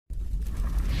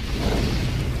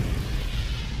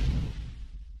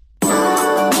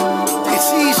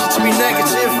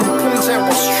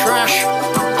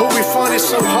it's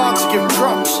so hard to give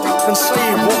props and say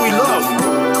what we love.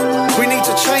 We need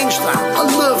to change that. I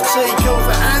love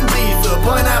takeover and ether,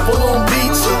 pineapple on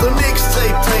pizza, the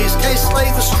mixtape days, K-Slay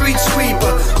the street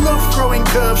sweeper. Love throwing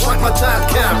curves like my dad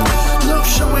can. Love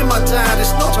showing my dad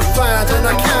it's not a fad and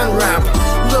I can rap.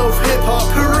 Love hip-hop,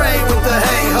 hooray with the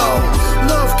hey-ho.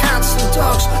 Love cats and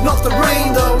dogs, not the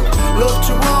rain though. Love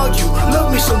to argue, love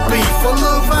me some beef. I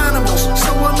love animals, so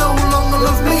I no longer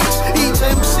love meat. Eat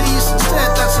MCs instead,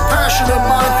 that's a passion of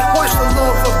mine. Watch the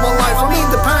love of my life, I mean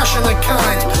the passionate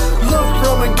kind. Love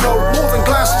rum and coke, more than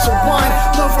glasses of wine.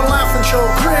 Love a laugh and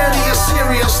joke, really a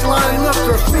serious line. Love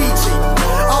graffiti,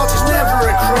 art is never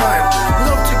a crime.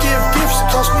 Love to give gifts, it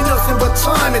costs me nothing but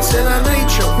time. It's in our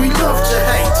nature, we love to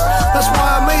hate. That's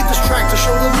why I made this track to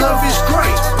show that love is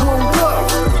great. One love.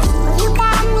 You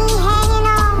got me hanging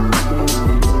on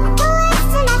the words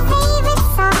to my favorite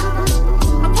song.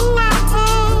 Like the night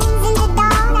turns into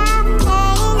dawn, I'm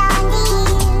turning on to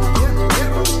you.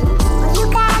 You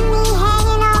got me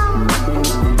hanging on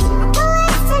the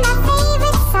words to my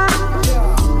favorite song.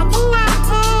 Like the night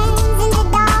turns into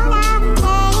dawn, I'm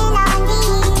turning on to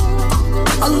you.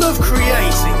 I love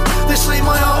creating. They say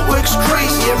my artwork's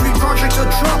crazy. Every project I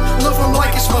drop, love them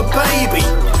like it's my baby.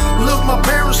 Love my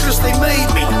parents cause they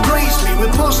made me, raised me with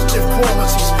positive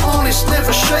qualities, honest,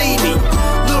 never shady.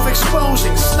 Love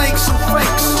exposing snakes and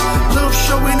fakes. Love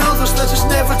showing others that it's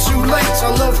never too late. I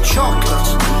love chocolate,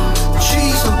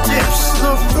 cheese and dips.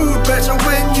 Love food better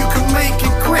when you can make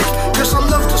it quick, cause I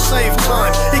love to save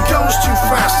time, it goes too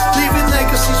fast. Leaving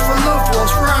legacies for loved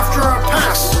ones for after I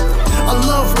pass. I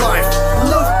love life,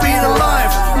 love being alive.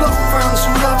 Love fans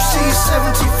who love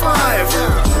C75.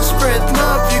 Spread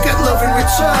love, you get love in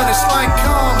return. It's like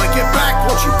karma, get back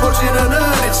what you put in and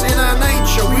earn. It's in our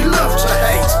nature, we love to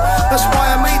hate. That's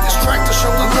why I made this track to show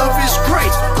that love is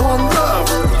great. One love.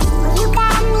 You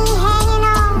got me hanging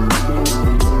on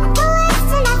the words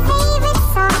to my favorite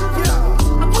song.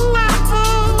 Like the night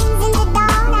turns into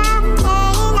dawn, I'm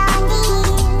turning on to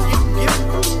you.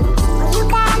 You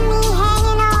got me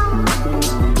hanging on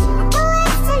the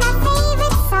words to my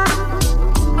favorite song.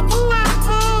 Like the night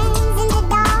turns into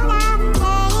dawn, I'm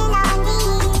turning on to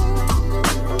you.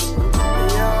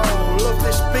 Yo, love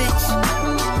this beat.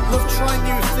 Love trying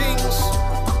new things.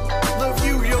 Love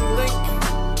you, young Link.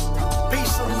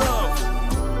 Peace and love.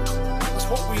 That's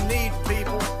what we need.